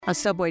A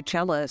subway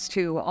cellist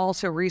who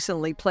also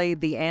recently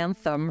played the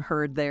anthem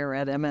heard there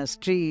at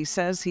MSG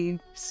says he's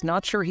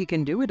not sure he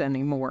can do it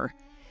anymore.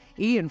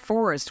 Iain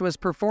Forrest was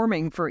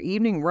performing for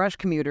evening rush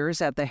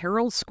commuters at the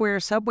Herald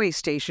Square subway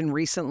station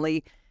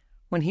recently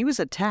when he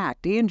was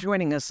attacked. Iain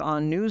joining us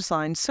on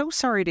Newsline. So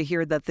sorry to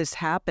hear that this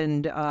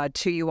happened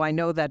to you. I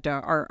know that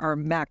our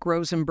Mac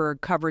Rosenberg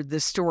covered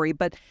this story,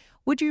 but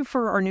would you,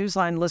 for our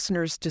Newsline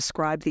listeners,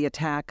 describe the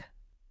attack?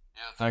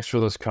 Yeah, thanks for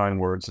those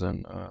kind words,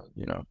 and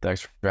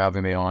thanks for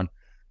having me on.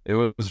 It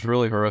was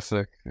really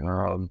horrific. It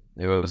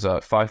was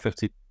at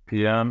 5:50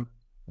 p.m.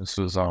 This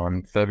was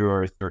on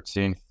February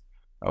 13th.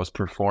 I was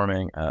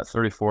performing at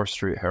 34th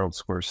Street Herald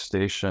Square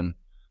Station.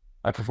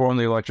 I performed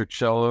the electric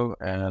cello,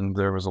 and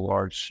there was a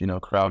large,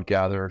 crowd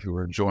gathered who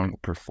were enjoying the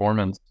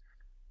performance.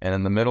 And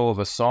in the middle of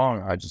a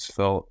song, I just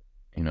felt,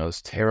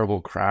 this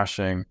terrible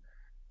crashing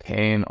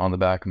pain on the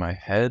back of my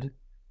head,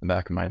 the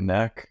back of my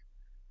neck.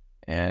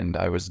 And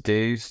I was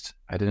dazed.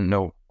 I didn't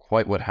know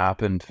quite what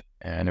happened.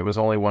 And it was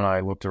only when I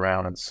looked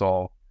around and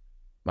saw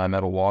my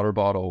metal water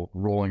bottle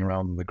rolling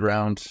around the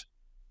ground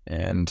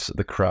and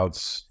the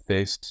crowd's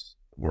faces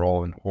were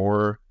all in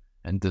horror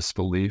and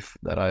disbelief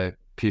that I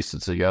pieced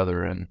it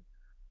together and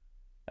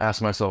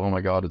asked myself, oh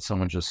my God, did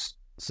someone just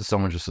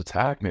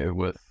attack me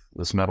with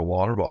this metal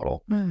water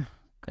bottle?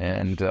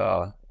 And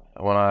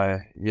it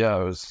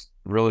was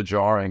really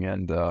jarring.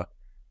 And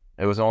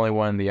it was only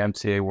when the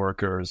MTA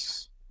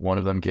workers, one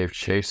of them gave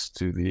chase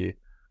to the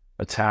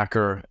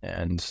attacker,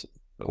 and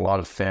a lot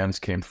of fans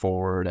came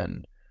forward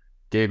and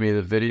gave me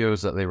the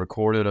videos that they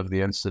recorded of the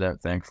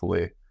incident.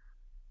 Thankfully,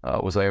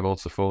 was able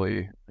to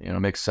fully,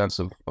 make sense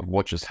of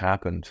what just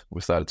happened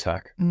with that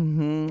attack.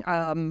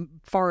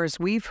 Far as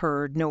we've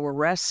heard, no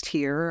arrest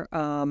here.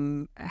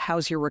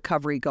 How's your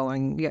recovery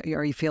going?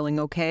 Are you feeling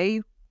okay?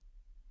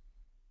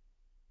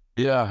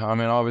 Yeah, I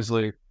mean,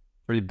 obviously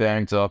pretty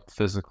banged up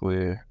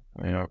physically,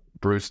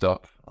 bruised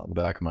up on the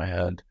back of my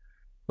head.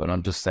 But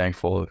I'm just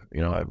thankful,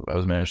 I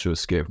was managed to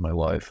escape my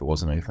life. It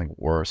wasn't anything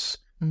worse.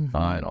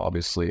 And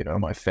obviously,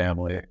 my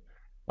family,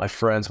 my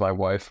friends, my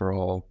wife are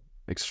all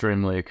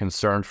extremely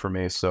concerned for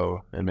me.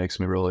 So it makes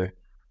me really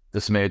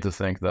dismayed to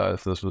think that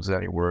if this was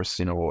any worse,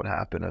 what would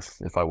happen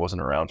if I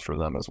wasn't around for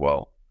them as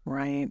well.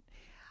 Right.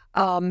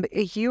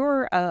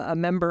 You're a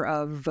member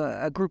of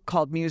a group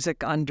called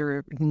Music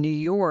Under New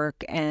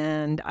York,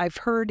 and I've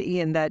heard,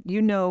 Iain, that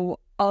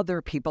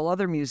other people,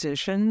 other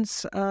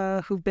musicians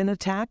who've been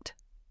attacked?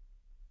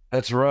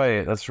 That's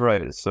right.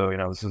 So,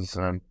 this is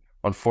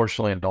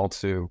unfortunately an all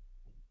too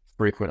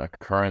frequent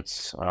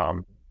occurrence.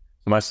 So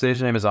my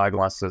stage name is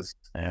Eyeglasses,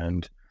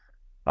 and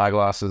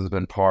Eyeglasses has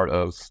been part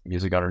of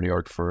Music Under New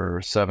York for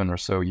 7 or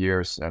so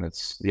years, and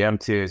it's the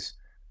MTA's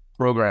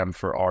program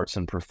for arts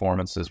and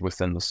performances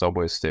within the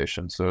subway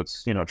station. So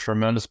it's, a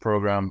tremendous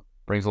program,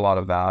 brings a lot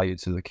of value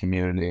to the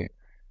community.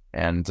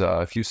 And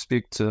if you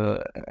speak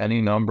to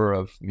any number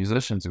of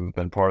musicians who have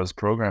been part of this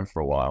program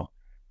for a while,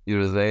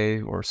 either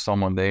they or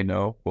someone they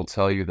know will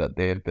tell you that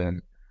they have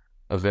been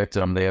a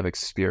victim. They have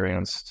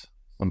experienced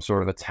some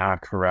sort of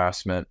attack,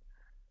 harassment,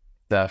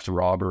 theft,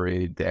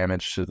 robbery,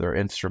 damage to their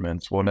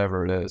instruments,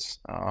 whatever it is.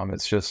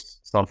 It's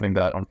just something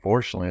that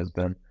unfortunately has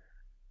been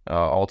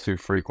all too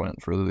frequent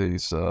for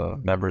these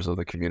members of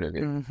the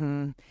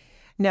community.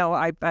 Now,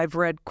 I've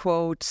read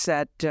quotes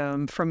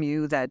from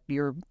you that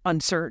you're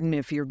uncertain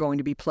if you're going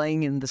to be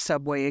playing in the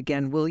subway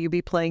again. Will you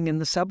be playing in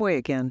the subway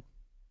again?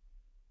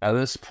 At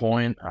this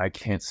point, I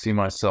can't see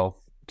myself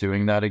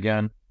doing that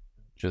again,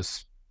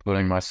 just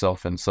putting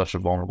myself in such a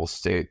vulnerable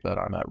state that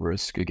I'm at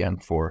risk again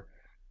for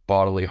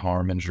bodily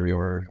harm, injury,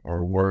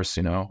 or worse,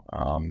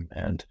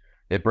 and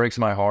it breaks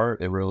my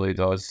heart. It really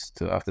does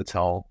to have to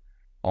tell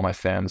all my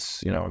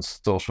fans, on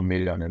social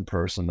media and in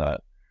person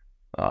that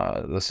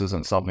this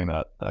isn't something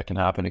that can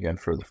happen again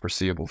for the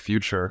foreseeable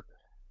future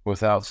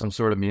without some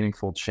sort of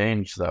meaningful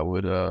change that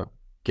would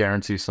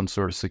guarantee some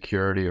sort of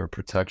security or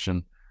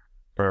protection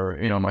for,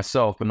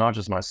 myself, but not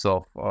just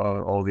myself,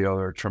 all the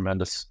other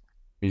tremendous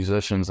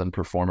musicians and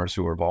performers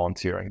who are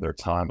volunteering their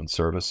time and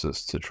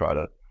services to try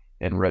to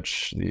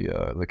enrich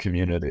the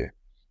community.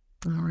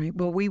 All right.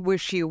 Well, we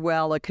wish you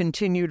well, a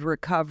continued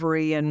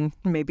recovery, and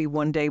maybe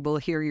one day we'll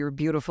hear your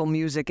beautiful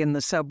music in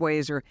the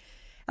subways or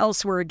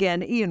elsewhere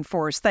again. Iain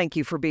Forrest, thank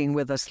you for being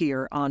with us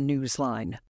here on Newsline.